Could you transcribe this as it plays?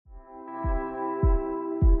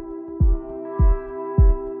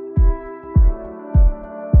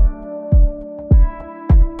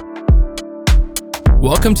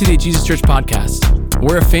Welcome to the Jesus Church Podcast.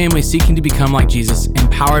 We're a family seeking to become like Jesus,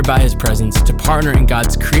 empowered by his presence to partner in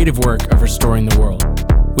God's creative work of restoring the world.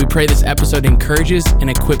 We pray this episode encourages and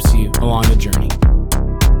equips you along the journey.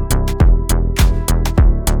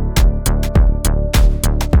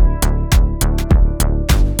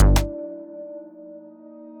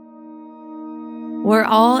 We're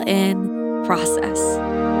all in process,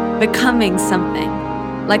 becoming something.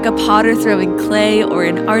 Like a potter throwing clay or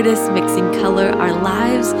an artist mixing color, our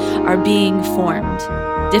lives are being formed.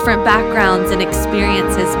 Different backgrounds and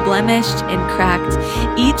experiences blemished and cracked.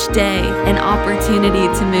 Each day, an opportunity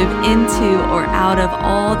to move into or out of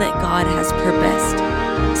all that God has purposed.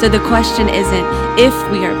 So the question isn't if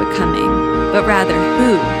we are becoming, but rather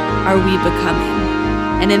who are we becoming?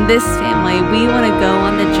 And in this family, we want to go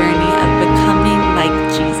on the journey of becoming like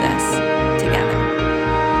Jesus together.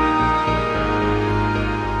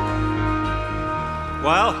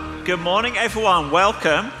 Well, good morning, everyone.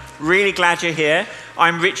 Welcome. Really glad you're here.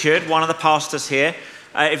 I'm Richard, one of the pastors here.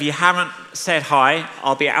 If you haven't said hi,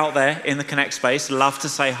 I'll be out there in the Connect space. Love to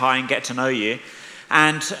say hi and get to know you.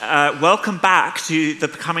 And welcome back to the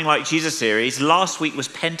Becoming Like Jesus series. Last week was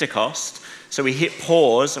Pentecost. So we hit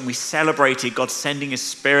pause and we celebrated God sending his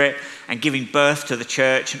Spirit and giving birth to the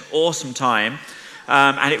church. An awesome time.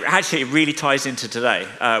 And it really ties into today,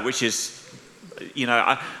 which is,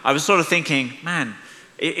 I was sort of thinking, man,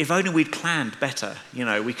 if only we'd planned better,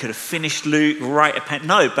 we could have finished Luke right at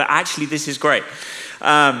No, but actually this is great.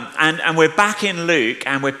 And we're back in Luke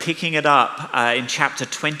and we're picking it up in chapter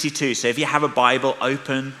 22. So if you have a Bible,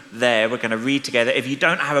 open there. We're going to read together. If you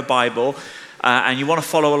don't have a Bible and you want to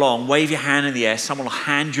follow along, wave your hand in the air. Someone will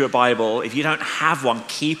hand you a Bible. If you don't have one,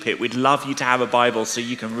 keep it. We'd love you to have a Bible so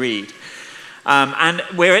you can read. And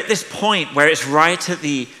we're at this point where it's right at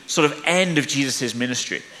the sort of end of Jesus'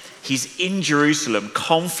 ministry. He's in Jerusalem.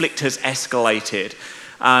 Conflict has escalated.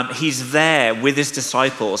 He's there with his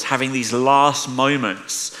disciples having these last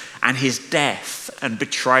moments, and his death and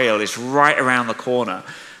betrayal is right around the corner.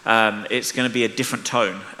 It's going to be a different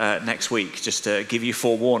tone next week, just to give you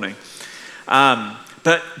forewarning.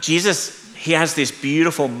 But Jesus, he has this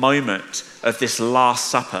beautiful moment of this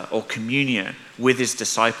Last Supper or communion with his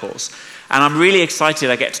disciples. And I'm really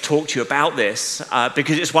excited I get to talk to you about this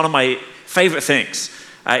because it's one of my favorite things.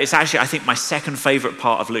 It's actually, I think, my second favorite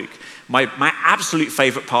part of Luke. My absolute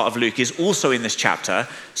favorite part of Luke is also in this chapter.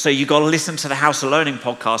 So you've got to listen to the House of Learning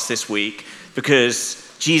podcast this week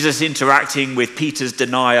because Jesus interacting with Peter's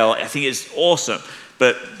denial, I think is awesome.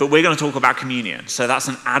 But we're going to talk about communion. So that's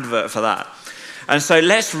an advert for that. And so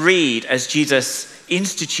let's read as Jesus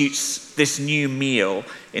institutes this new meal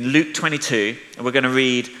in Luke 22. And we're going to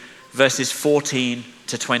read verses 14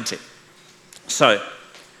 to 20. So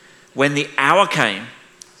when the hour came,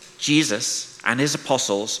 Jesus and his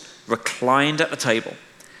apostles reclined at the table,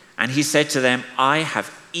 and he said to them, I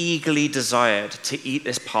have eagerly desired to eat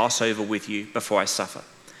this Passover with you before I suffer.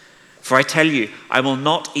 For I tell you, I will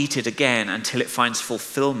not eat it again until it finds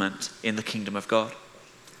fulfillment in the kingdom of God.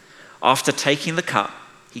 After taking the cup,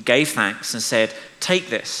 he gave thanks and said, take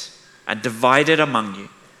this and divide it among you.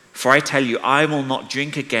 For I tell you, I will not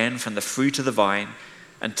drink again from the fruit of the vine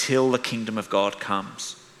until the kingdom of God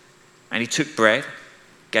comes. And he took bread,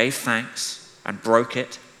 gave thanks, and broke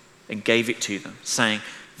it, and gave it to them, saying,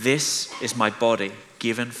 this is my body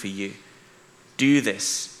given for you. Do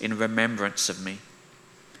this in remembrance of me.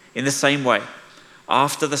 In the same way,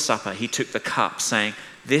 after the supper, he took the cup, saying,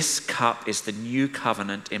 this cup is the new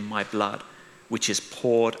covenant in my blood, which is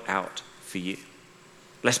poured out for you.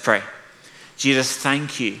 Let's pray. Jesus,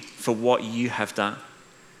 thank you for what you have done.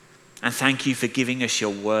 And thank you for giving us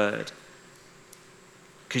your word.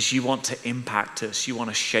 Because you want to impact us, you want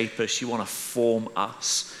to shape us, you want to form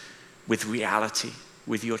us with reality,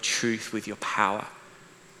 with your truth, with your power.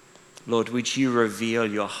 Lord, would you reveal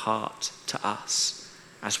your heart to us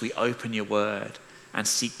as we open your word and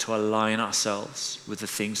seek to align ourselves with the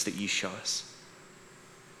things that you show us.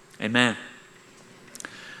 Amen.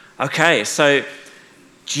 Okay, so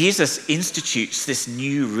Jesus institutes this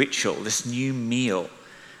new ritual, this new meal,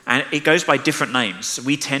 and it goes by different names.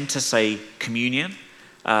 We tend to say communion.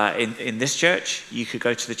 In this church, you could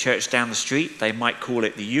go to the church down the street, they might call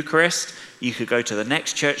it the Eucharist. You could go to the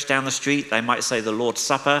next church down the street, they might say the Lord's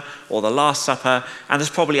Supper or the Last Supper, and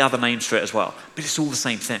there's probably other names for it as well, but it's all the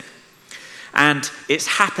same thing. And it's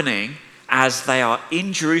happening as they are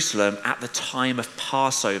in Jerusalem at the time of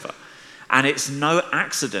Passover. And it's no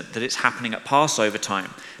accident that it's happening at Passover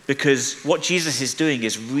time, because what Jesus is doing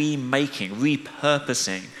is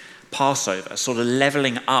repurposing Passover, sort of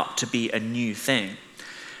leveling up to be a new thing.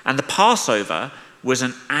 And the Passover was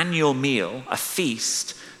an annual meal, a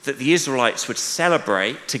feast that the Israelites would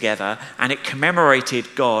celebrate together, and it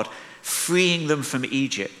commemorated God freeing them from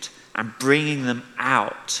Egypt and bringing them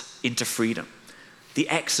out into freedom. The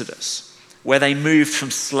Exodus, where they moved from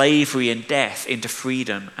slavery and death into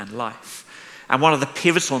freedom and life. And one of the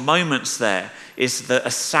pivotal moments there is that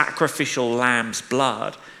a sacrificial lamb's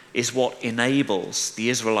blood is what enables the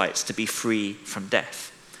Israelites to be free from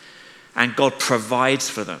death. And God provides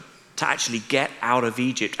for them to actually get out of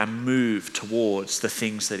Egypt and move towards the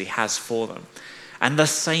things that he has for them. And the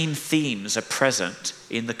same themes are present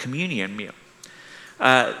in the communion meal.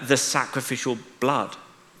 The sacrificial blood,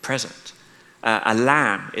 present. A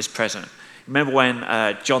lamb is present. Remember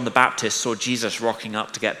when John the Baptist saw Jesus rocking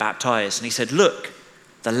up to get baptized, and he said, "Look,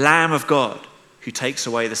 the Lamb of God who takes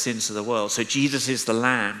away the sins of the world." So Jesus is the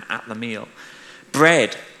lamb at the meal.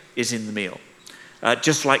 Bread is in the meal.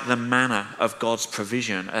 Just like the manna of God's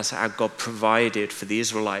provision, as how God provided for the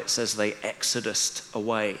Israelites as they exodused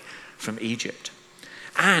away from Egypt.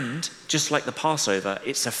 And just like the Passover,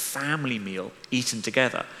 it's a family meal eaten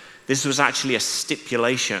together. This was actually a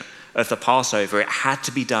stipulation of the Passover. It had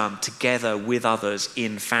to be done together with others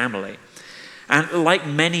in family. And like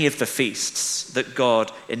many of the feasts that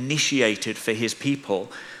God initiated for his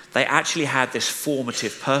people, they actually had this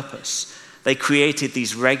formative purpose. They created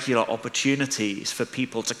these regular opportunities for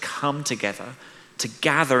people to come together, to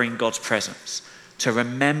gather in God's presence, to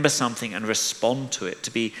remember something and respond to it,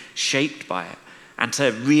 to be shaped by it, and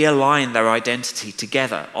to realign their identity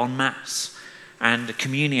together en masse. And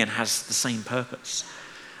communion has the same purpose.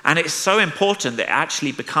 And it's so important that it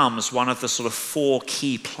actually becomes one of the sort of 4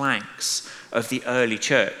 key planks of the early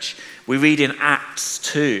church. We read in Acts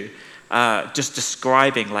 2, just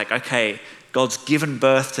describing like, okay, God's given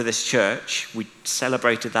birth to this church. We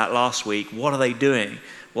celebrated that last week. What are they doing?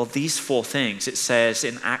 Well, these 4 things, it says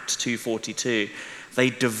in Acts 2:42, they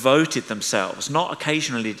devoted themselves, not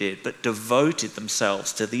occasionally did, but devoted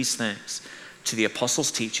themselves to these things, to the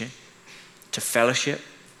apostles' teaching, to fellowship,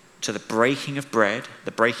 to the breaking of bread.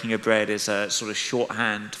 The breaking of bread is a sort of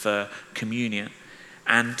shorthand for communion,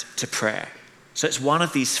 and to prayer. So it's one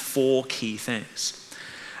of these 4 key things.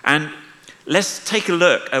 And let's take a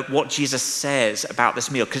look at what Jesus says about this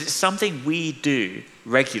meal, because it's something we do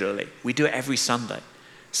regularly. We do it every Sunday.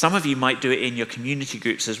 Some of you might do it in your community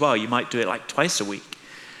groups as well. You might do it like twice a week.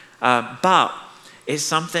 But it's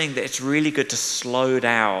something that it's really good to slow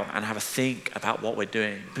down and have a think about what we're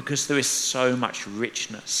doing, because there is so much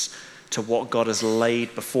richness to what God has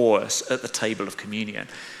laid before us at the table of communion.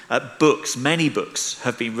 Many books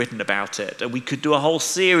have been written about it, and we could do a whole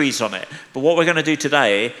series on it. But what we're going to do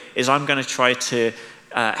today is I'm going to try to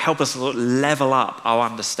help us level up our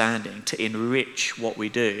understanding, to enrich what we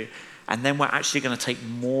do. And then we're actually going to take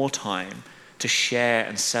more time to share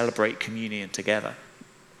and celebrate communion together.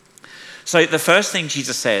 So the first thing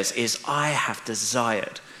Jesus says is, I have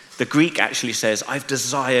desired. The Greek actually says, I've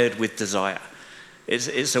desired with desire.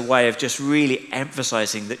 It's a way of just really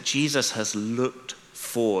emphasizing that Jesus has looked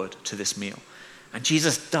forward to this meal. And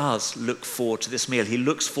Jesus does look forward to this meal. He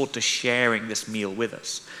looks forward to sharing this meal with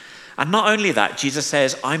us. And not only that, Jesus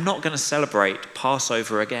says, I'm not going to celebrate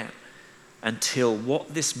Passover again until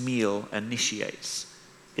what this meal initiates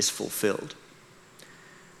is fulfilled.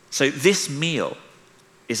 So this meal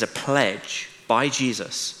is a pledge by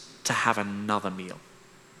Jesus to have another meal.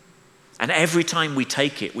 And every time we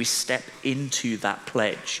take it, we step into that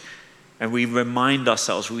pledge and we remind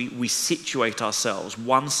ourselves, we situate ourselves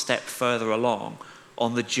one step further along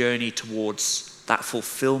on the journey towards that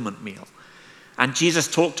fulfillment meal. And Jesus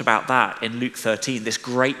talked about that in Luke 13, this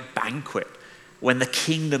great banquet when the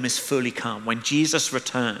kingdom is fully come, when Jesus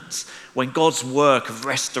returns, when God's work of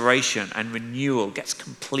restoration and renewal gets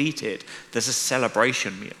completed, there's a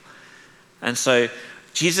celebration meal. And so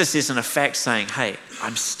Jesus is in effect saying, hey,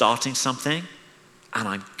 I'm starting something and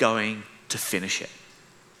I'm going to finish it.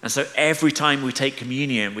 And so every time we take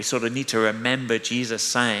communion, we sort of need to remember Jesus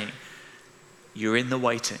saying, you're in the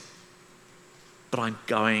waiting, but I'm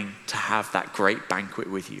going to have that great banquet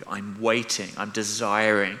with you. I'm waiting, I'm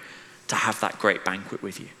desiring to have that great banquet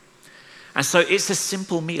with you. And so it's a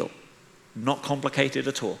simple meal, not complicated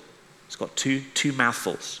at all. It's got two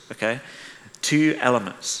mouthfuls, okay? 2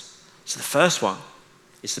 elements. So the first one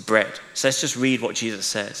is the bread. So let's just read what Jesus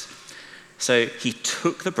says. So he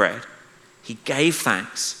took the bread, he gave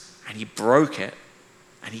thanks, and he broke it,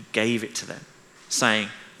 and he gave it to them, saying,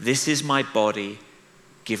 this is my body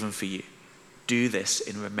given for you. Do this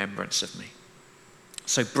in remembrance of me.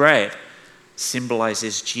 So bread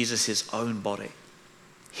symbolizes Jesus' own body,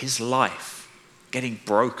 his life getting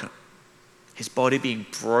broken, his body being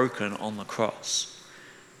broken on the cross.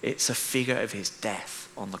 It's a figure of his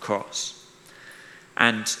death on the cross.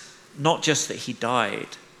 And not just that he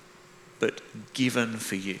died, but given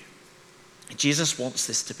for you. Jesus wants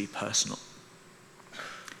this to be personal.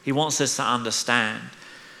 He wants us to understand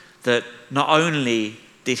that not only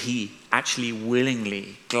did he actually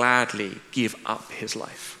willingly, gladly give up his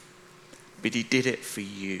life, but he did it for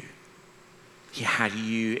you. He had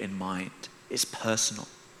you in mind. It's personal.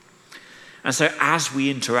 And so as we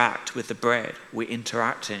interact with the bread, we're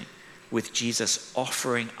interacting with Jesus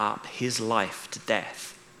offering up his life to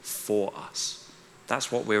death for us.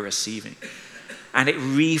 That's what we're receiving. And it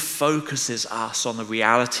refocuses us on the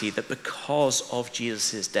reality that because of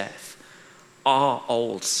Jesus' death, our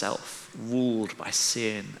old self, ruled by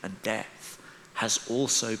sin and death, has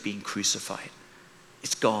also been crucified.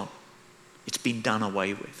 It's gone. It's been done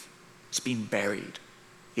away with. It's been buried.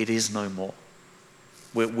 It is no more.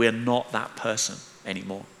 We're not that person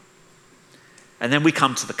anymore. And then we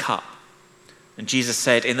come to the cup. And Jesus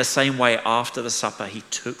said, in the same way, after the supper, he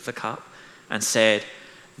took the cup and said,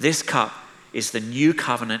 "This cup is the new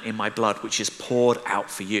covenant in my blood, which is poured out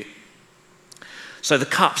for you." So the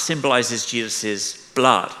cup symbolizes Jesus'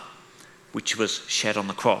 blood, which was shed on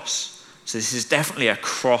the cross. So this is definitely a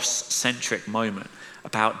cross-centric moment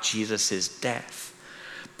about Jesus' death.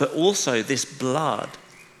 But also this blood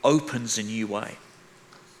opens a new way.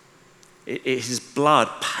 His blood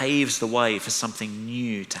paves the way for something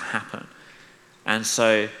new to happen. And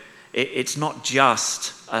so it's not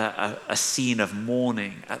just a scene of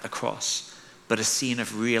mourning at the cross, but a scene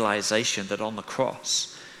of realization that on the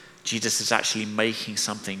cross, Jesus is actually making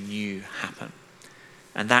something new happen.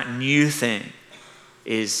 And that new thing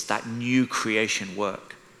is that new creation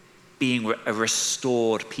work, being a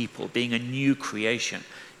restored people, being a new creation,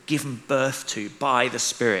 given birth to by the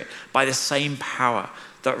Spirit, by the same power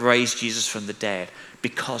that raised Jesus from the dead,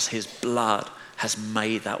 because his blood has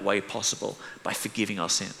made that way possible by forgiving our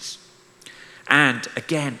sins. And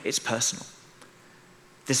again, it's personal.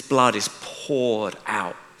 This blood is poured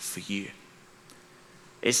out for you.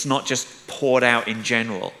 It's not just poured out in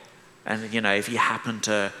general. And, if you happen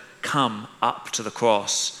to come up to the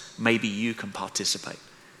cross, maybe you can participate.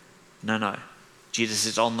 No. Jesus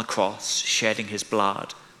is on the cross, shedding his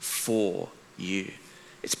blood for you.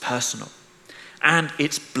 It's personal. And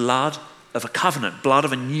it's blood of a covenant, blood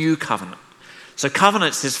of a new covenant. So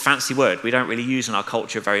covenant's this fancy word we don't really use in our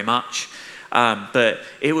culture very much, but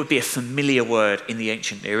it would be a familiar word in the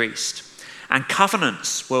ancient Near East. And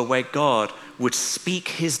covenants were where God would speak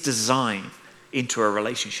his design into a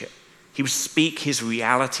relationship. He would speak his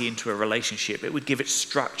reality into a relationship. It would give it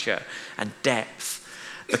structure and depth.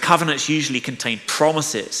 The covenants usually contained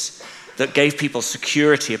promises that gave people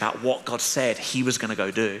security about what God said he was going to go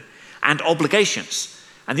do, and obligations.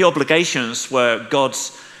 And the obligations were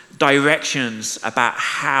God's directions about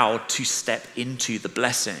how to step into the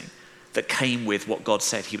blessing that came with what God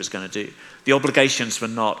said he was going to do. The obligations were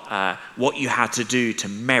not what you had to do to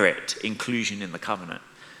merit inclusion in the covenant.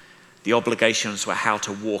 The obligations were how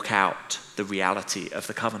to walk out the reality of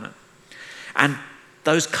the covenant. And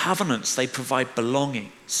those covenants, they provide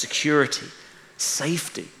belonging, security,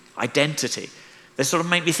 safety, identity. They sort of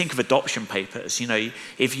make me think of adoption papers.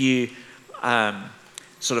 If you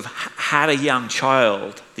sort of had a young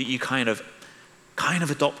child that you kind of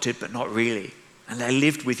adopted, but not really, and they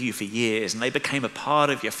lived with you for years, and they became a part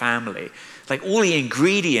of your family. Like all the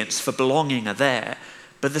ingredients for belonging are there,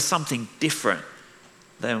 but there's something different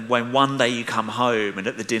than when one day you come home and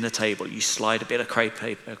at the dinner table you slide a bit of crepe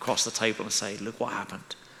paper across the table and say, "Look what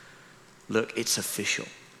happened. Look, it's official.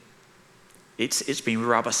 It's been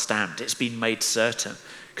rubber stamped. It's been made certain."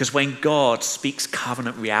 Because when God speaks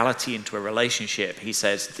covenant reality into a relationship, he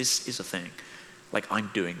says, this is a thing. Like, I'm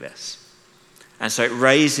doing this. And so it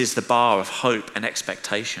raises the bar of hope and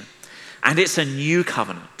expectation. And it's a new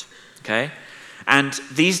covenant, okay? And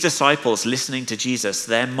these disciples listening to Jesus,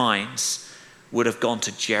 their minds would have gone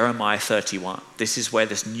to Jeremiah 31. This is where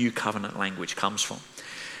this new covenant language comes from.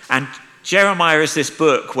 And Jeremiah is this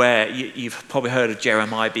book where you've probably heard of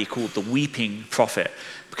Jeremiah be called the weeping prophet,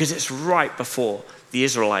 because it's right before the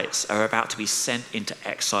Israelites are about to be sent into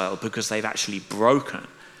exile because they've actually broken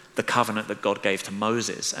the covenant that God gave to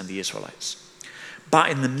Moses and the Israelites. But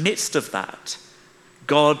in the midst of that,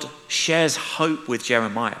 God shares hope with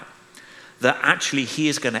Jeremiah that actually he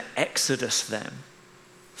is going to exodus them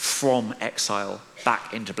from exile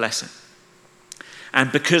back into blessing. And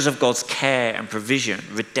because of God's care and provision,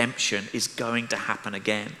 redemption is going to happen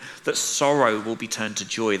again. That sorrow will be turned to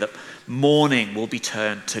joy, that mourning will be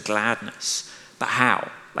turned to gladness. But how?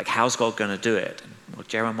 Like, how's God going to do it? Well,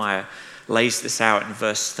 Jeremiah lays this out in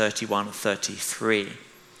verse 31 and 33.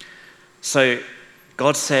 So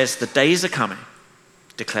God says, "The days are coming,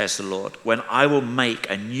 declares the Lord, when I will make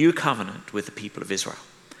a new covenant with the people of Israel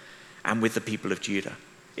and with the people of Judah.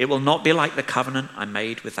 It will not be like the covenant I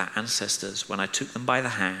made with their ancestors when I took them by the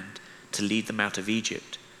hand to lead them out of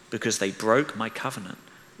Egypt, because they broke my covenant,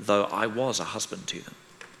 though I was a husband to them,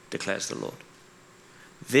 declares the Lord.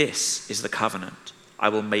 This is the covenant I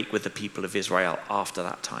will make with the people of Israel after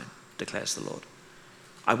that time, declares the Lord.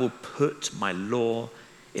 I will put my law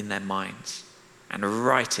in their minds and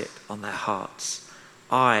write it on their hearts.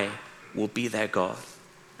 I will be their God,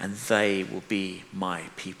 and they will be my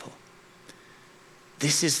people.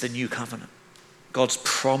 This is the new covenant. God's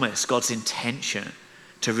promise, God's intention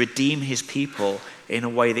to redeem his people in a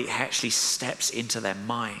way that actually steps into their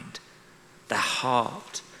mind, their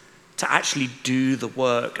heart, to actually do the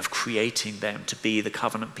work of creating them to be the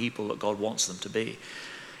covenant people that God wants them to be.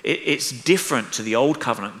 It's different to the old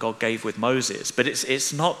covenant God gave with Moses, but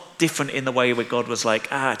it's not different in the way where God was like,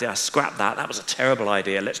 scrap that. That was a terrible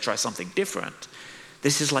idea. Let's try something different.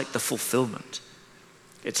 This is like the fulfillment.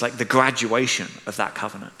 It's like the graduation of that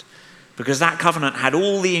covenant, because that covenant had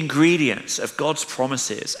all the ingredients of God's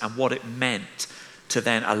promises and what it meant to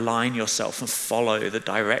then align yourself and follow the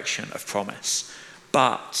direction of promise.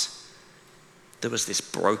 But there was this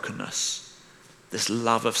brokenness, this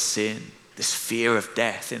love of sin, this fear of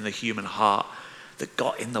death in the human heart that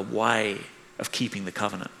got in the way of keeping the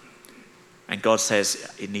covenant. And God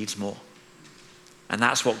says it needs more. And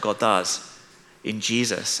that's what God does in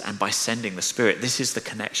Jesus and by sending the Spirit. This is the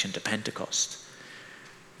connection to Pentecost.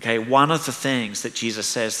 Okay, one of the things that Jesus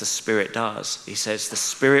says the Spirit does, he says the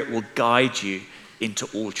Spirit will guide you into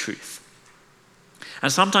all truth.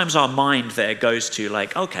 And sometimes our mind there goes to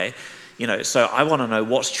like, okay, so I want to know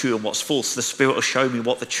what's true and what's false. The Spirit will show me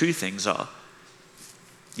what the true things are.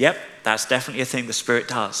 Yep, that's definitely a thing the Spirit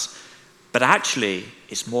does. But actually,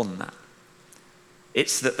 it's more than that.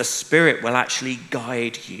 It's that the Spirit will actually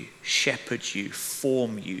guide you, shepherd you,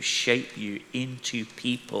 form you, shape you into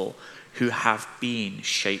people who have been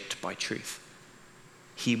shaped by truth.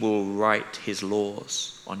 He will write his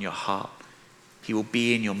laws on your heart. He will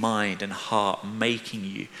be in your mind and heart, making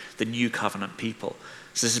you the new covenant people.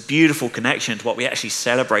 So there's a beautiful connection to what we actually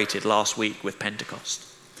celebrated last week with Pentecost.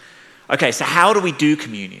 Okay, so how do we do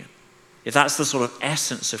communion? If that's the sort of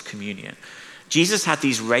essence of communion. Jesus had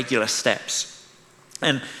these regular steps.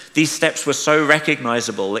 And these steps were so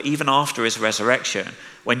recognizable that even after his resurrection,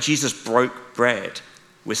 when Jesus broke bread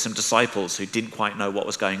with some disciples who didn't quite know what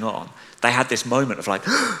was going on, they had this moment of like,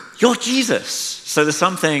 you're Jesus. So there's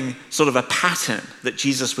something, sort of a pattern that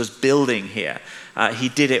Jesus was building here. He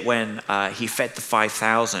did it when he fed the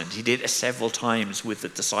 5,000. He did it several times with the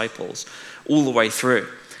disciples all the way through.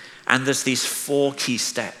 And there's these 4 key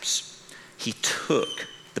steps. He took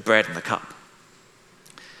the bread and the cup.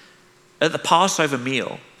 At the Passover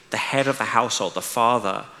meal, the head of the household, the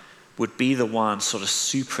father, would be the one sort of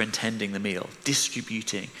superintending the meal,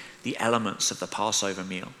 distributing the elements of the Passover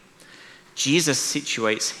meal. Jesus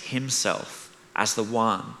situates himself as the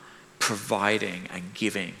one providing and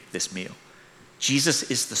giving this meal. Jesus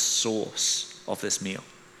is the source of this meal.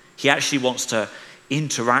 He actually wants to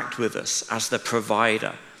interact with us as the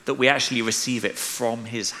provider, that we actually receive it from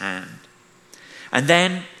his hand. And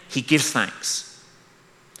then he gives thanks.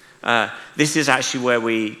 This is actually where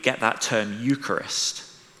we get that term Eucharist.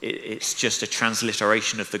 It's just a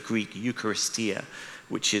transliteration of the Greek Eucharistia,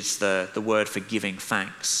 which is the word for giving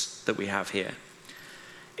thanks that we have here.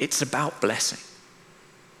 It's about blessing.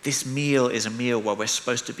 This meal is a meal where we're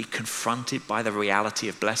supposed to be confronted by the reality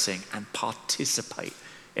of blessing and participate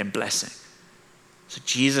in blessing. So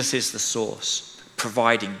Jesus is the source,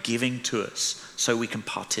 providing, giving to us so we can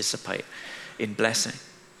participate in blessing.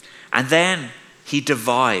 And then he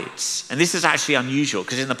divides. And this is actually unusual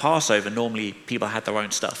because in the Passover, normally people had their own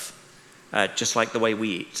stuff, just like the way we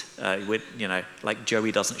eat. Like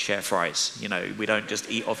Joey doesn't share fries. We don't just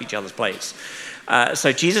eat off each other's plates.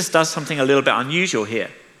 So Jesus does something a little bit unusual here.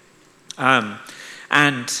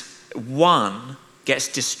 And one gets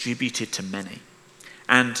distributed to many.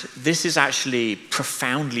 And this is actually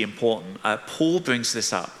profoundly important. Paul brings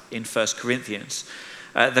this up in 1 Corinthians.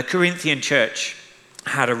 The Corinthian church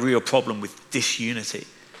had a real problem with disunity.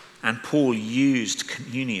 And Paul used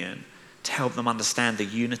communion to help them understand the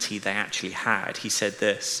unity they actually had. He said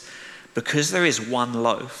this, because there is one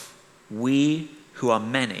loaf, we who are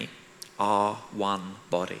many are one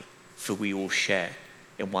body, for we all share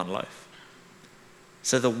in one loaf.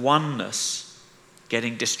 So the oneness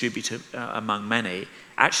getting distributed among many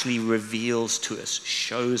actually reveals to us,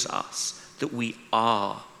 shows us that we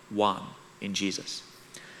are one in Jesus.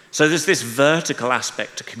 So there's this vertical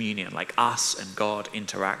aspect to communion, like us and God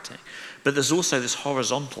interacting. But there's also this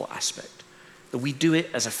horizontal aspect that we do it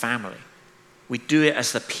as a family. We do it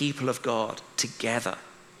as the people of God together.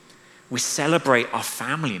 We celebrate our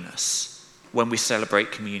familyness when we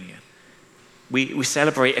celebrate communion. We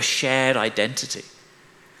celebrate a shared identity.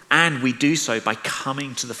 And we do so by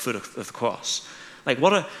coming to the foot of the cross. Like,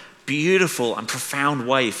 what a beautiful and profound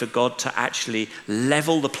way for God to actually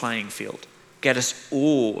level the playing field, get us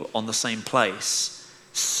all on the same place,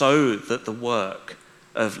 so that the work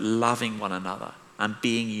of loving one another and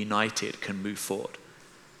being united can move forward.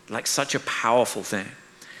 Like, such a powerful thing.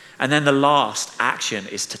 And then the last action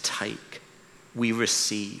is to take. We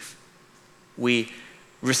receive. We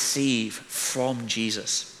receive from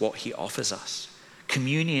Jesus what he offers us.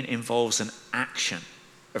 Communion involves an action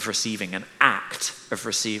of receiving, an act of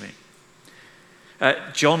receiving.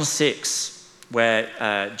 John 6,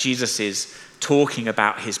 where Jesus is talking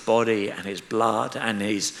about his body and his blood, and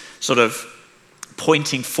he's sort of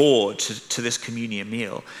pointing forward to this communion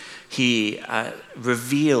meal, he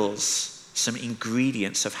reveals some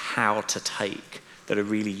ingredients of how to take that are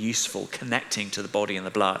really useful, connecting to the body and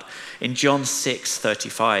the blood. In John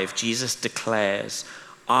 6:35, Jesus declares,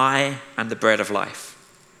 "I am the bread of life."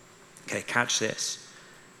 Okay, catch this.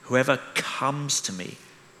 "Whoever comes to me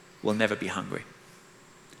will never be hungry.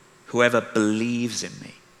 Whoever believes in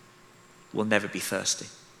me will never be thirsty."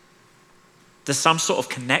 There's some sort of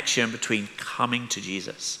connection between coming to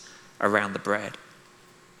Jesus around the bread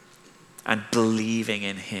and believing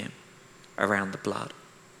in him around the blood.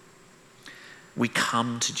 We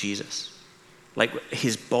come to Jesus, like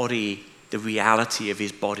his body, the reality of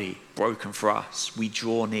his body broken for us. We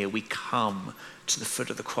draw near, we come to the foot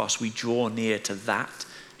of the cross. We draw near to that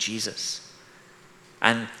Jesus.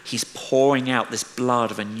 And he's pouring out this blood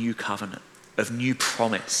of a new covenant, of new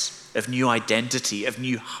promise, of new identity, of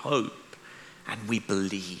new hope. And we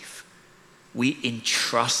believe. We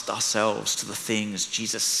entrust ourselves to the things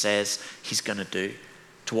Jesus says he's going to do,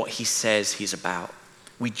 to what he says he's about.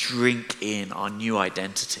 We drink in our new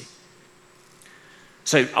identity.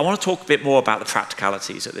 So I want to talk a bit more about the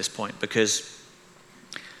practicalities at this point, because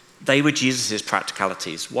they were Jesus'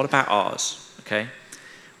 practicalities. What about ours? Okay,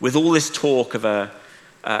 with all this talk of a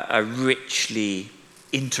richly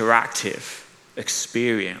interactive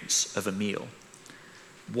experience of a meal,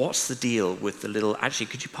 what's the deal with the little, actually,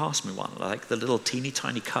 could you pass me one? Like the little teeny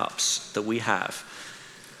tiny cups that we have.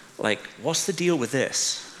 Like, what's the deal with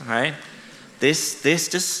this? All right? This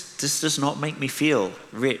does not make me feel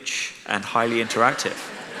rich and highly interactive.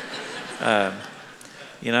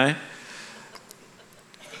 You know?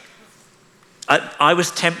 I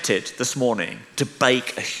was tempted this morning to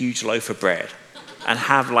bake a huge loaf of bread and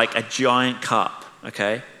have like a giant cup,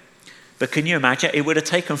 okay? But can you imagine? It would have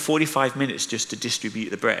taken 45 minutes just to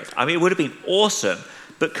distribute the bread. I mean, it would have been awesome,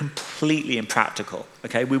 but completely impractical,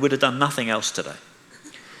 okay? We would have done nothing else today.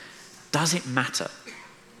 Does it matter?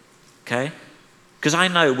 Okay? Because I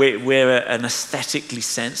know we're an aesthetically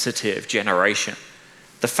sensitive generation.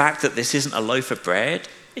 The fact that this isn't a loaf of bread,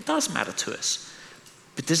 it does matter to us.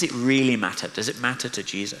 But does it really matter? Does it matter to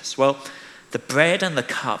Jesus? Well, the bread and the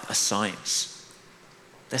cup are signs.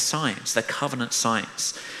 They're signs. They're covenant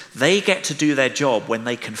signs. They get to do their job when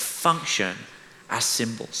they can function as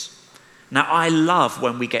symbols. Now, I love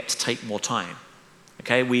when we get to take more time.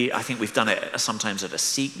 Okay, I think we've done it sometimes at a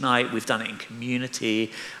Seek night. We've done it in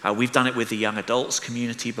community. We've done it with the young adults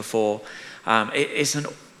community before. It's an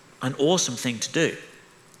awesome thing to do.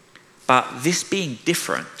 But this being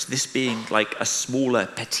different, this being like a smaller,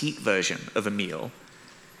 petite version of a meal,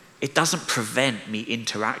 it doesn't prevent me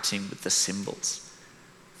interacting with the symbols.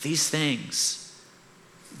 These things,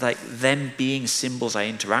 like them being symbols I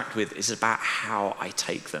interact with, is about how I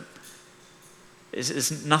take them.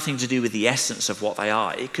 It's nothing to do with the essence of what they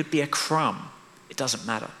are. It could be a crumb. It doesn't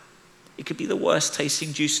matter. It could be the worst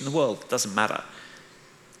tasting juice in the world. It doesn't matter.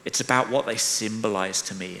 It's about what they symbolize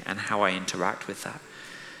to me and how I interact with that.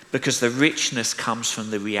 Because the richness comes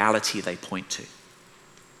from the reality they point to.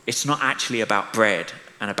 It's not actually about bread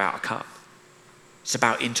and about a cup. It's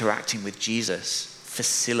about interacting with Jesus,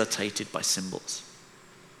 facilitated by symbols.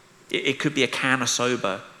 It could be a can of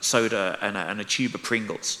soda and a tube of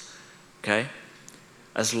Pringles, okay?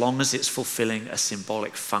 As long as it's fulfilling a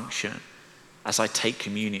symbolic function as I take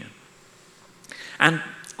communion. And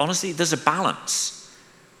honestly, there's a balance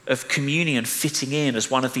of communion fitting in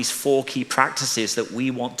as one of these 4 key practices that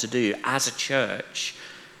we want to do as a church,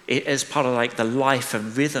 as part of like the life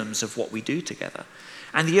and rhythms of what we do together.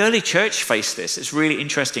 And the early church faced this. It's really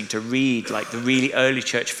interesting to read like the really early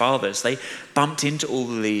church fathers. They bumped into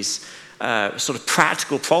all of these sort of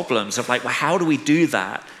practical problems of like, well, how do we do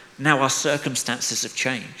that? Now our circumstances have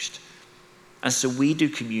changed. And so we do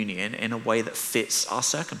communion in a way that fits our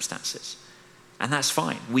circumstances. And that's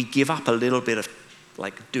fine. We give up a little bit of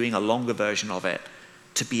like doing a longer version of it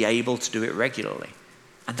to be able to do it regularly.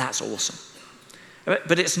 And that's awesome.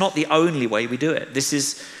 But it's not the only way we do it. This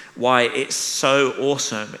is why it's so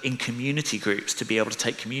awesome in community groups to be able to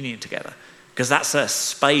take communion together. Because that's a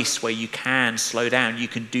space where you can slow down. You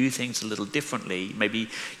can do things a little differently. Maybe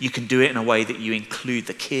you can do it in a way that you include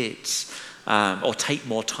the kids, or take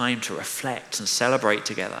more time to reflect and celebrate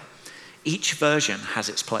together. Each version has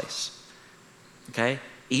its place. Okay?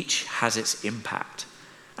 Each has its impact.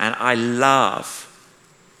 And I love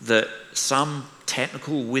that some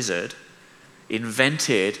technical wizard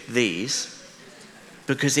invented these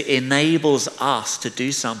because it enables us to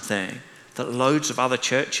do something that loads of other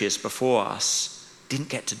churches before us didn't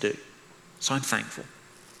get to do. So I'm thankful.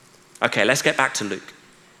 Okay, let's get back to Luke.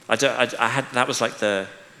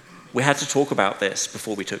 We had to talk about this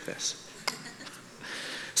before we took this.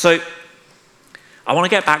 So I want to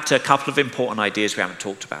get back to a couple of important ideas we haven't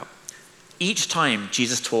talked about. Each time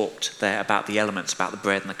Jesus talked there about the elements, about the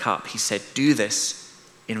bread and the cup, he said, do this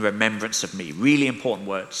in remembrance of me. Really important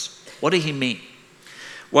words. What did he mean?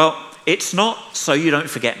 Well, it's not so you don't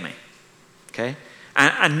forget me, okay?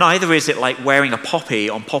 And neither is it like wearing a poppy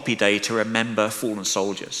on Poppy Day to remember fallen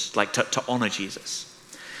soldiers, like to honor Jesus.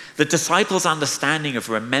 The disciples' understanding of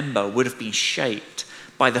remember would have been shaped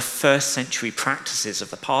by the first century practices of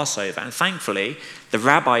the Passover. And thankfully, the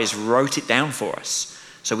rabbis wrote it down for us.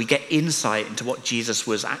 So we get insight into what Jesus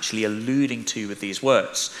was actually alluding to with these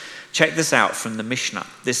words. Check this out from the Mishnah.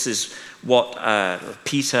 This is what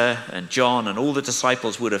Peter and John and all the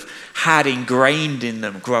disciples would have had ingrained in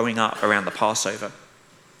them growing up around the Passover.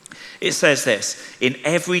 It says this, in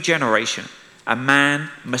every generation, a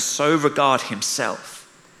man must so regard himself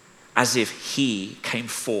as if he came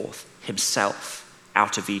forth himself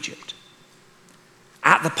out of Egypt.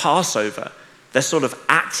 At the Passover, they're sort of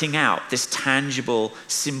acting out this tangible,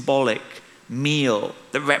 symbolic meal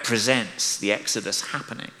that represents the Exodus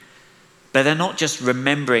happening. But they're not just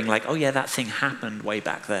remembering like, oh yeah, that thing happened way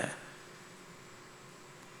back there.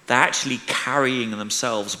 They're actually carrying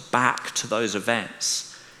themselves back to those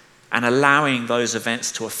events and allowing those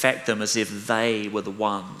events to affect them as if they were the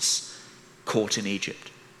ones caught in Egypt,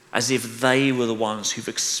 as if they were the ones who've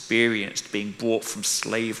experienced being brought from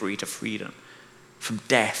slavery to freedom, from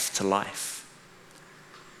death to life.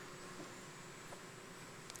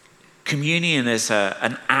 Communion is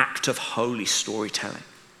an act of holy storytelling,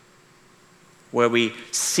 where we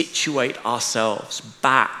situate ourselves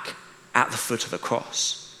back at the foot of the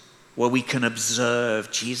cross, where we can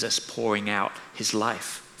observe Jesus pouring out his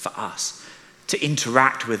life for us, to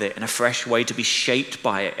interact with it in a fresh way, to be shaped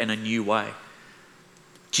by it in a new way.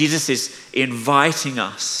 Jesus is inviting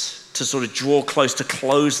us to sort of draw close, to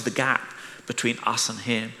close the gap between us and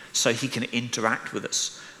him so he can interact with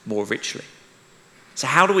us more richly. So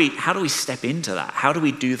how do we step into that? How do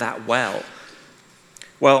we do that well?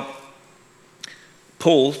 Well,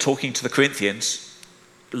 Paul, talking to the Corinthians,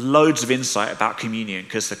 loads of insight about communion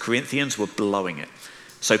because the Corinthians were blowing it.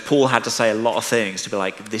 So Paul had to say a lot of things to be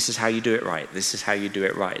like, this is how you do it right. This is how you do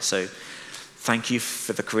it right. So thank you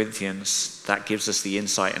for the Corinthians. That gives us the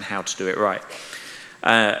insight on how to do it right.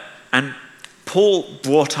 And Paul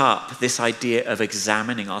brought up this idea of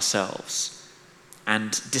examining ourselves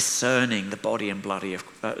and discerning the body and blood.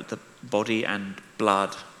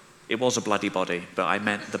 It was a bloody body, but I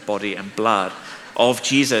meant the body and blood of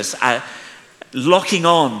Jesus, locking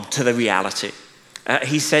on to the reality.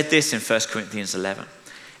 He said this in 1 Corinthians 11.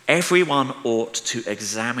 Everyone ought to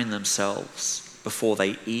examine themselves before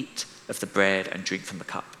they eat of the bread and drink from the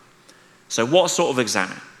cup. So what sort of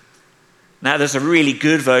examine? Now there's a really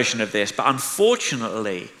good version of this, but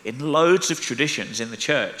unfortunately in loads of traditions in the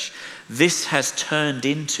church, this has turned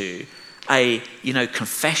into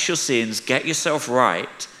confess your sins, get yourself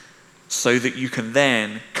right, so that you can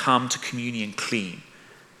then come to communion clean,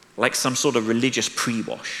 like some sort of religious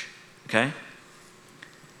pre-wash, okay?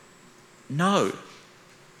 No.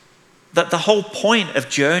 That the whole point of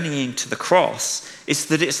journeying to the cross is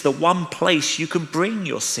that it's the one place you can bring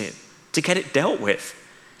your sin to get it dealt with.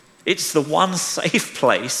 It's the one safe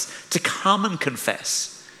place to come and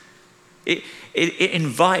confess. It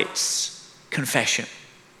invites confession,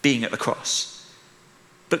 being at the cross.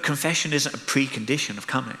 But confession isn't a precondition of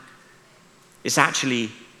coming. It's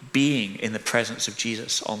actually being in the presence of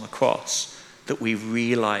Jesus on the cross that we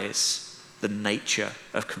realize the nature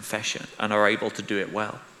of confession and are able to do it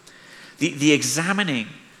well. The examining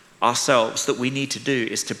ourselves that we need to do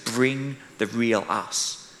is to bring the real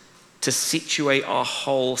us, to situate our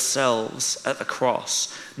whole selves at the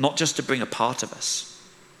cross, not just to bring a part of us.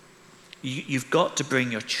 You've got to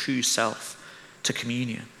bring your true self to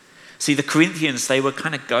communion. See, the Corinthians, they were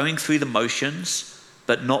kind of going through the motions,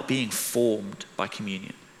 but not being formed by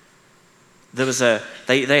communion.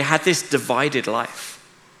 They had this divided life.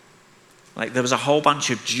 Like there was a whole bunch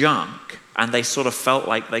of junk, and they sort of felt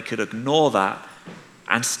like they could ignore that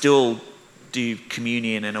and still do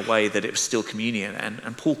communion in a way that it was still communion.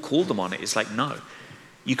 And Paul called them on it. It's like, no,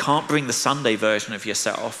 you can't bring the Sunday version of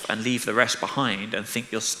yourself and leave the rest behind and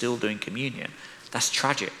think you're still doing communion. That's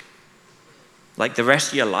tragic. Like the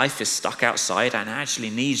rest of your life is stuck outside and actually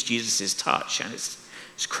needs Jesus' touch, and it's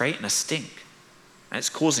creating a stink. And it's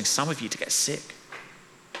causing some of you to get sick.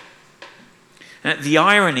 And the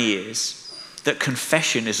irony is that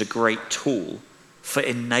confession is a great tool for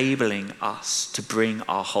enabling us to bring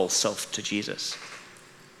our whole self to Jesus.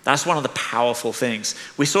 That's one of the powerful things.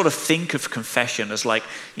 We sort of think of confession as like,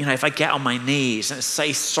 if I get on my knees and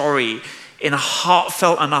say sorry in a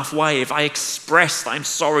heartfelt enough way, if I express that I'm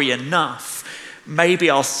sorry enough, maybe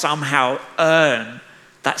I'll somehow earn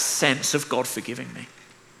that sense of God forgiving me.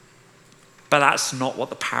 But that's not what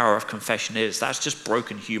the power of confession is. That's just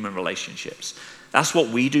broken human relationships. That's what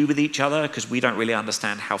we do with each other because we don't really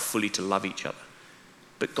understand how fully to love each other.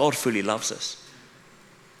 But God fully loves us.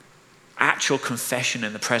 Actual confession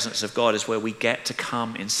in the presence of God is where we get to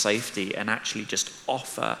come in safety and actually just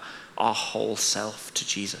offer our whole self to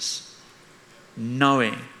Jesus,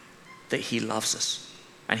 knowing that he loves us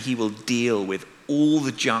and he will deal with all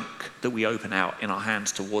the junk that we open out in our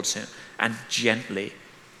hands towards him, and gently,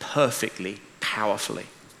 perfectly, powerfully.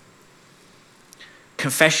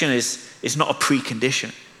 Confession is not a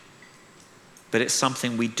precondition, but it's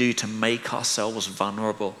something we do to make ourselves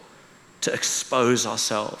vulnerable, to expose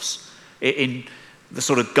ourselves. In the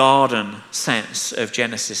sort of garden sense of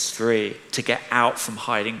Genesis 3, to get out from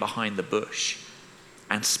hiding behind the bush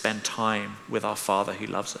and spend time with our Father who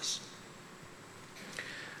loves us.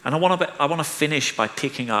 And I want to finish by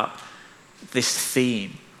picking up this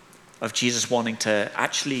theme of Jesus wanting to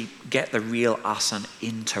actually get the real us and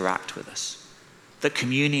interact with us. That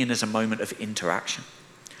communion is a moment of interaction.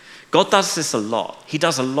 God does this a lot. He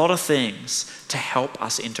does a lot of things to help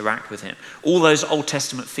us interact with him. All those Old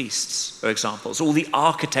Testament feasts are examples. All the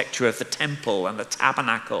architecture of the temple and the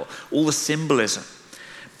tabernacle, all the symbolism.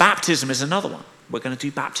 Baptism is another one. We're going to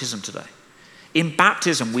do baptism today. In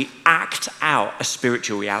baptism, we act out a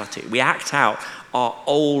spiritual reality. We act out our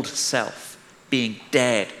old self being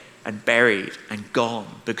dead and buried and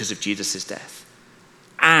gone because of Jesus' death.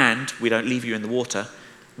 And we don't leave you in the water.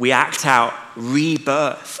 We act out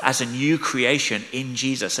rebirth as a new creation in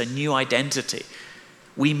Jesus, a new identity.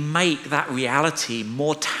 We make that reality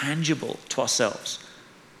more tangible to ourselves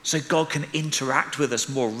so God can interact with us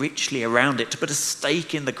more richly around it, to put a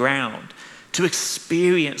stake in the ground, to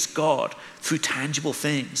experience God through tangible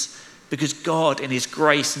things, because God in his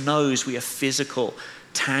grace knows we are physical,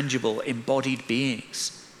 tangible, embodied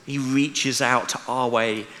beings. He reaches out to our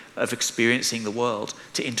way of experiencing the world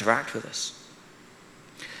to interact with us.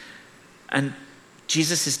 And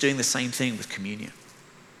Jesus is doing the same thing with communion.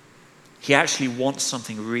 He actually wants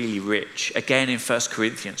something really rich. Again, in 1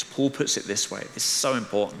 Corinthians, Paul puts it this way. This is so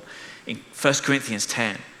important. In 1 Corinthians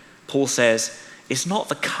 10, Paul says, it's not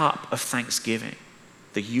the cup of thanksgiving,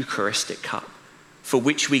 the Eucharistic cup, for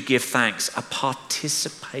which we give thanks, a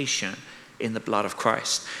participation in the blood of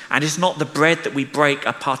Christ. And it's not the bread that we break,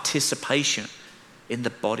 a participation in the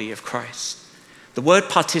body of Christ. The word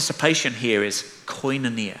participation here is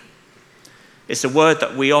koinonia. It's a word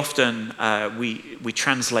that we often we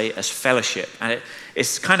translate as fellowship, and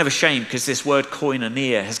it's kind of a shame because this word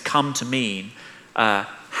koinonia has come to mean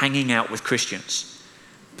hanging out with Christians,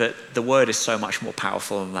 but the word is so much more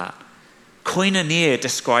powerful than that. Koinonia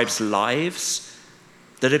describes lives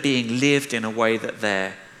that are being lived in a way that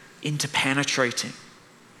they're interpenetrating,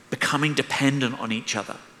 becoming dependent on each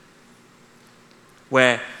other,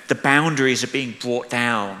 where the boundaries are being brought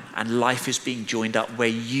down and life is being joined up, where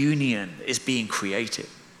union is being created.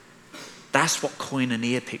 That's what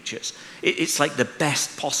koinonia pictures. It's like the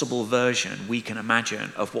best possible version we can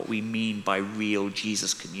imagine of what we mean by real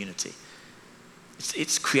Jesus community.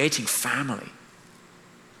 It's creating family.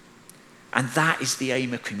 And that is the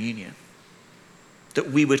aim of communion.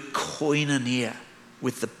 That we would koinonia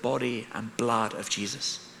with the body and blood of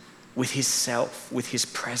Jesus, with his self, with his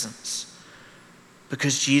presence.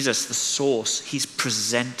 Because Jesus, the source, he's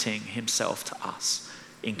presenting himself to us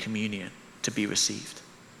in communion to be received.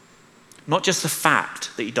 Not just the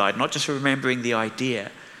fact that he died, not just remembering the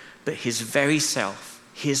idea, but his very self,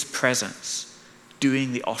 his presence,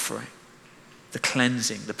 doing the offering, the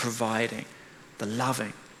cleansing, the providing, the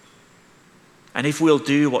loving. And if we'll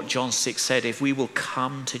do what John 6 said, if we will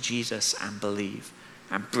come to Jesus and believe,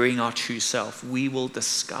 and bring our true self, we will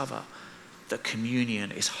discover that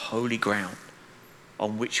communion is holy ground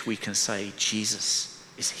on which we can say, Jesus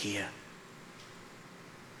is here.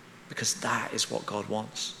 Because that is what God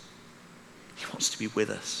wants. He wants to be with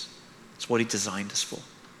us. It's what he designed us for.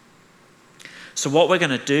 So what we're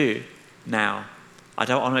going to do now, I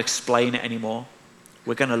don't want to explain it anymore.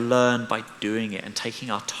 We're going to learn by doing it and taking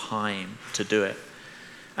our time to do it.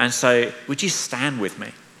 And so would you stand with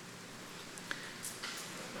me?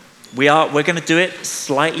 We're going to do it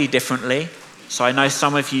slightly differently. So I know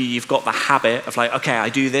some of you've got the habit of like, okay, I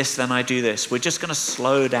do this, then I do this. We're just going to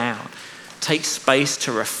slow down, take space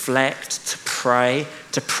to reflect, to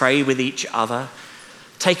pray with each other.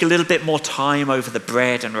 Take a little bit more time over the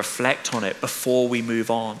bread and reflect on it before we move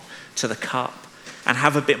on to the cup, and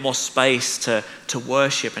have a bit more space to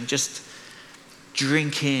worship and just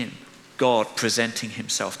drink in God presenting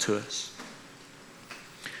himself to us.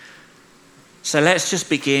 So let's just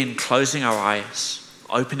begin closing our eyes,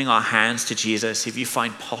 opening our hands to Jesus. If you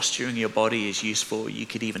find posturing your body is useful, you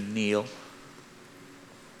could even kneel.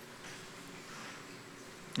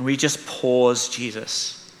 And we just pause,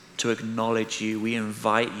 Jesus, to acknowledge you. We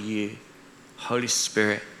invite you, Holy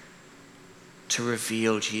Spirit, to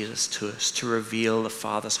reveal Jesus to us, to reveal the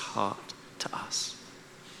Father's heart to us.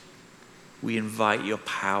 We invite your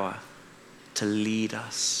power to lead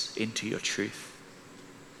us into your truth.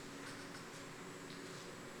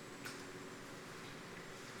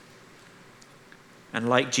 And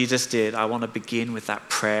like Jesus did, I want to begin with that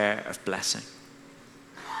prayer of blessing.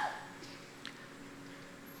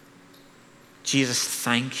 Jesus,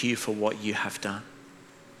 thank you for what you have done.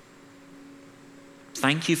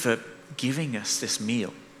 Thank you for giving us this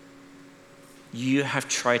meal. You have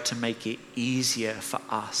tried to make it easier for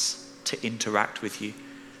us to interact with you,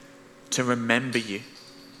 to remember you.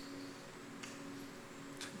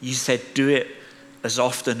 You said, do it as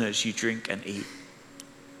often as you drink and eat.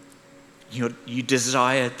 You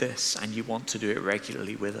desired this and you want to do it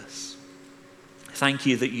regularly with us. Thank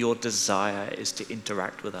you that your desire is to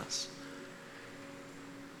interact with us.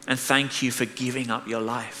 And thank you for giving up your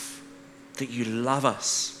life, that you love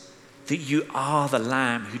us, that you are the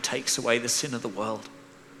Lamb who takes away the sin of the world.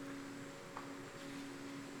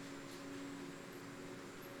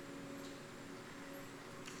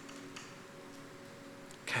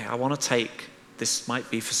 Okay, I want to take, this might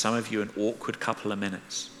be for some of you an awkward couple of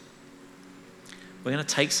minutes. We're going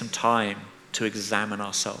to take some time to examine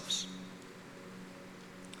ourselves.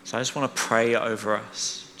 So I just want to pray over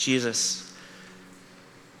us. Jesus,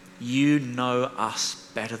 you know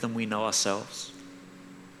us better than we know ourselves.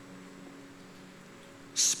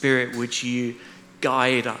 Spirit, would you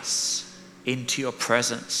guide us into your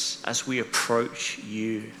presence as we approach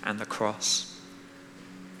you and the cross?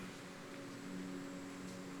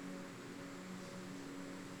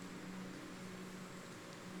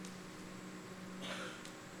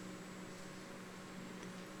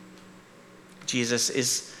 Jesus,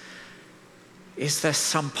 is there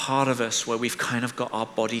some part of us where we've kind of got our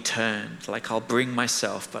body turned? Like, I'll bring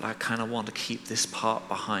myself, but I kind of want to keep this part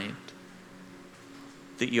behind.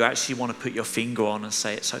 That you actually want to put your finger on and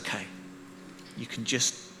say, it's okay. You can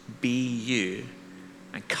just be you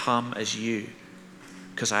and come as you,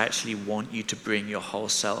 because I actually want you to bring your whole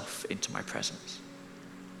self into my presence.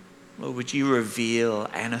 Lord, would you reveal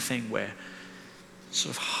anything we're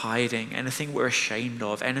sort of hiding, anything we're ashamed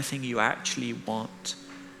of, anything you actually want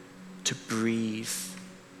to breathe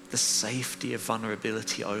the safety of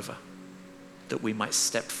vulnerability over, that we might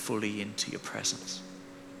step fully into your presence.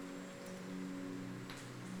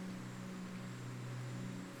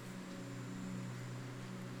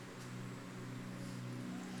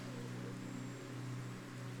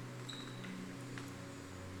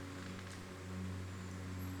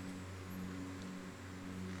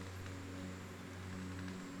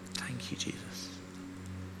 Thank you, Jesus.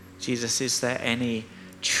 Jesus, is there any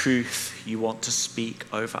truth you want to speak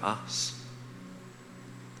over us?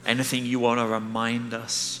 Anything you want to remind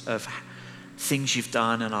us of, things you've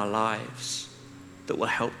done in our lives that will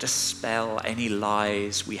help dispel any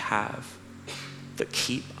lies we have that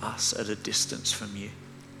keep us at a distance from you?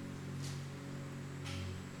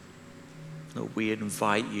 Lord, we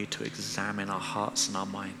invite you to examine our hearts and our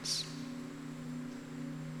minds.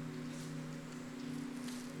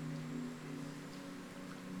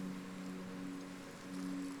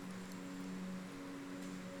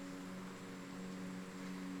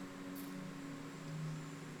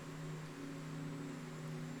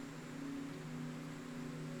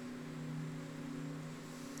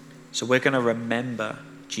 So we're going to remember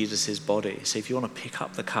Jesus' body. So if you want to pick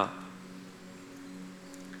up the cup,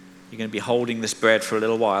 you're going to be holding this bread for a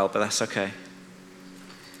little while, but that's okay.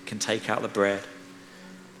 can take out the bread.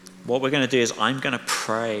 What we're going to do is I'm going to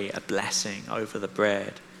pray a blessing over the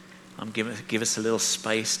bread. I'm going to give us a little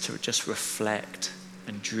space to just reflect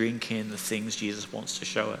and drink in the things Jesus wants to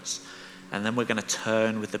show us. And then we're going to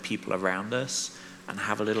turn with the people around us and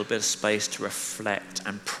have a little bit of space to reflect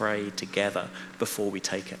and pray together before we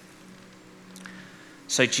take it.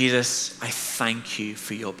 So Jesus, I thank you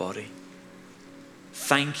for your body.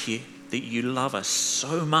 Thank you that you love us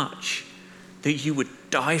so much that you would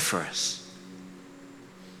die for us.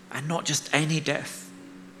 And not just any death,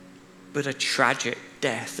 but a tragic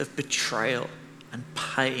death of betrayal and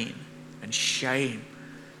pain and shame.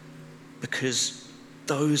 Because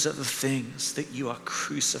those are the things that you are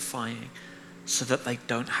crucifying so that they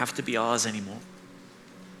don't have to be ours anymore.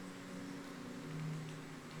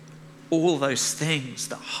 All those things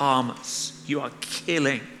that harm us, you are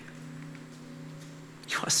killing.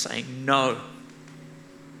 You are saying, no,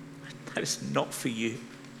 that is not for you.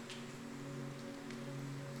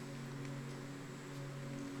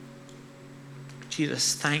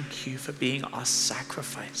 Jesus, thank you for being our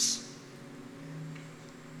sacrifice.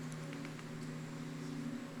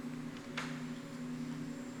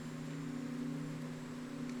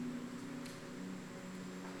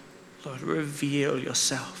 Lord, reveal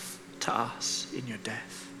yourself to us in your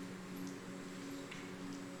death.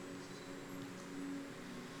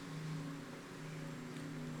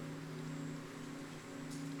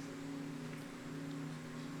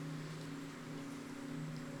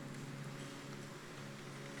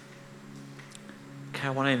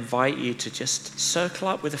 I want to invite you to just circle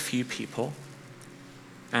up with a few people,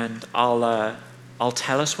 and I'll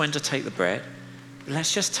tell us when to take the bread. But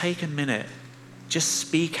let's just take a minute, just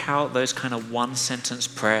speak out those kind of one-sentence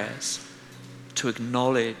prayers to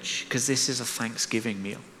acknowledge, because this is a Thanksgiving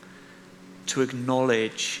meal, to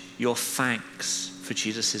acknowledge your thanks for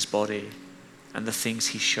Jesus' body and the things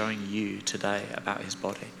he's showing you today about his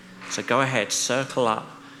body. So go ahead, circle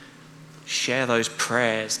up, share those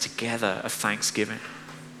prayers together of thanksgiving.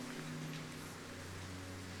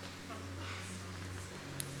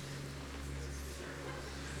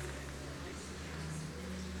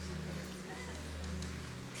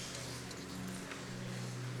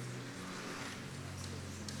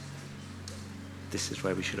 This is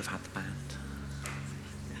where we should have had the band.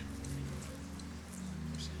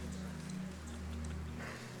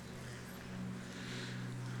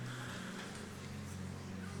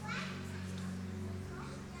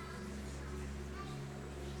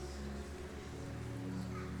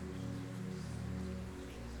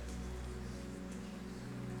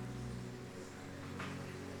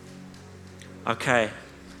 Okay,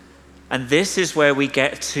 and this is where we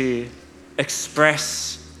get to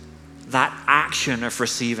express that action of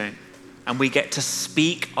receiving, and we get to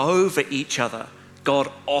speak over each other,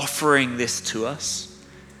 God offering this to us,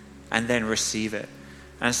 and then receive it.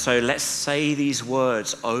 And so let's say these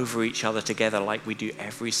words over each other together like we do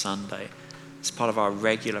every Sunday. It's part of our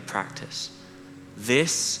regular practice.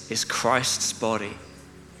 This is Christ's body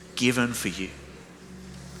given for you.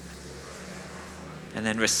 And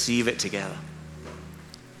then receive it together.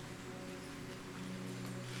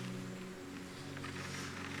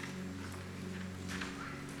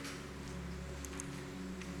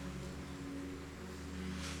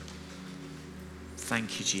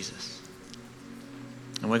 Thank you, Jesus.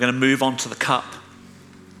 And we're going to move on to the cup.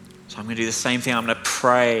 So I'm going to do the same thing. I'm going to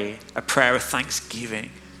pray a prayer of thanksgiving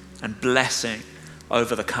and blessing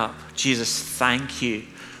over the cup. Jesus, thank you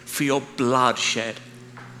for your blood shed.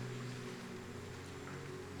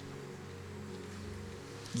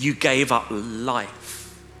 You gave up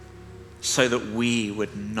life so that we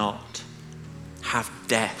would not have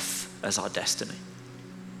death as our destiny.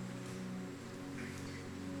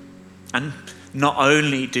 And not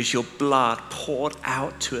only does your blood poured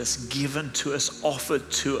out to us, given to us, offered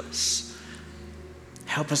to us,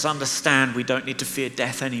 help us understand we don't need to fear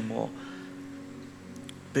death anymore,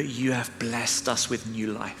 but you have blessed us with new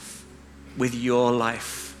life, with your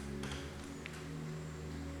life.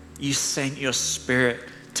 You sent your Spirit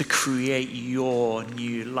to create your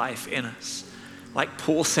new life in us. Like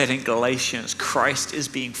Paul said in Galatians, Christ is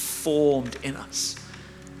being formed in us.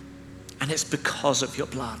 And it's because of your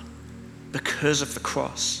blood. Because of the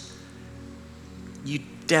cross, you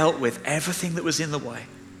dealt with everything that was in the way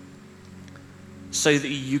so that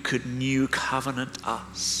you could new covenant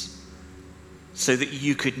us, so that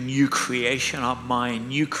you could new creation our mind,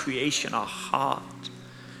 new creation our heart.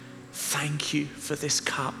 Thank you for this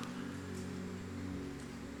cup.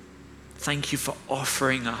 Thank you for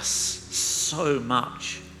offering us so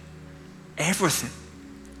much. Everything,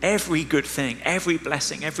 every good thing, every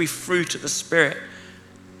blessing, every fruit of the Spirit.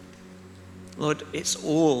 Lord, it's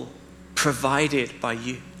all provided by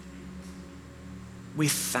you. We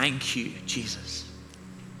thank you, Jesus.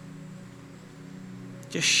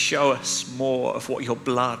 Just show us more of what your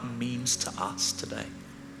blood means to us today.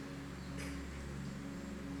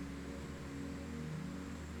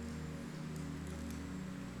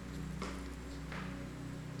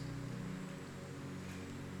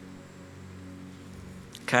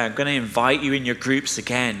 Okay, I'm going to invite you in your groups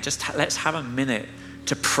again. Let's have a minute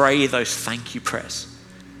to pray those thank you prayers,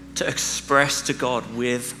 to express to God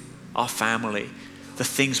with our family the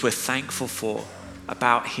things we're thankful for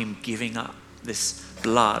about him giving up this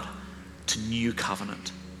blood to new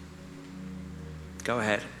covenant. Go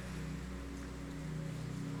ahead.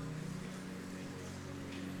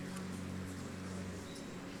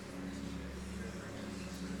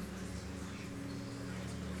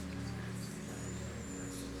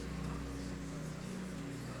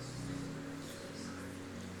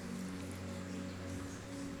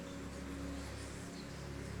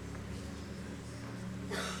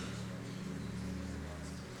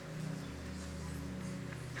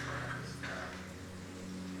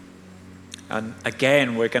 And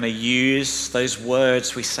again, we're going to use those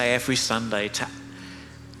words we say every Sunday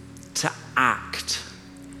to act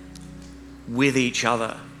with each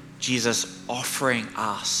other. Jesus offering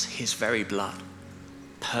us his very blood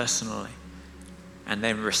personally, and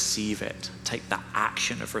then receive it. Take that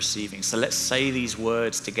action of receiving. So let's say these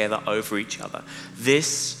words together over each other.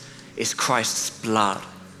 This is Christ's blood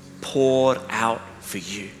poured out for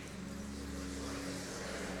you.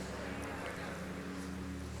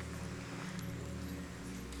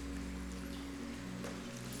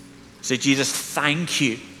 So Jesus, thank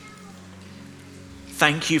you.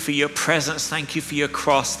 Thank you for your presence. Thank you for your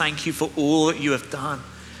cross. Thank you for all that you have done.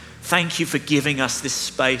 Thank you for giving us this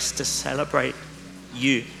space to celebrate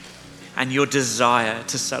you and your desire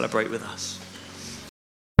to celebrate with us.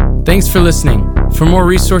 Thanks for listening. For more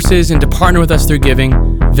resources and to partner with us through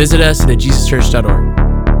giving, visit us at jesuschurch.org.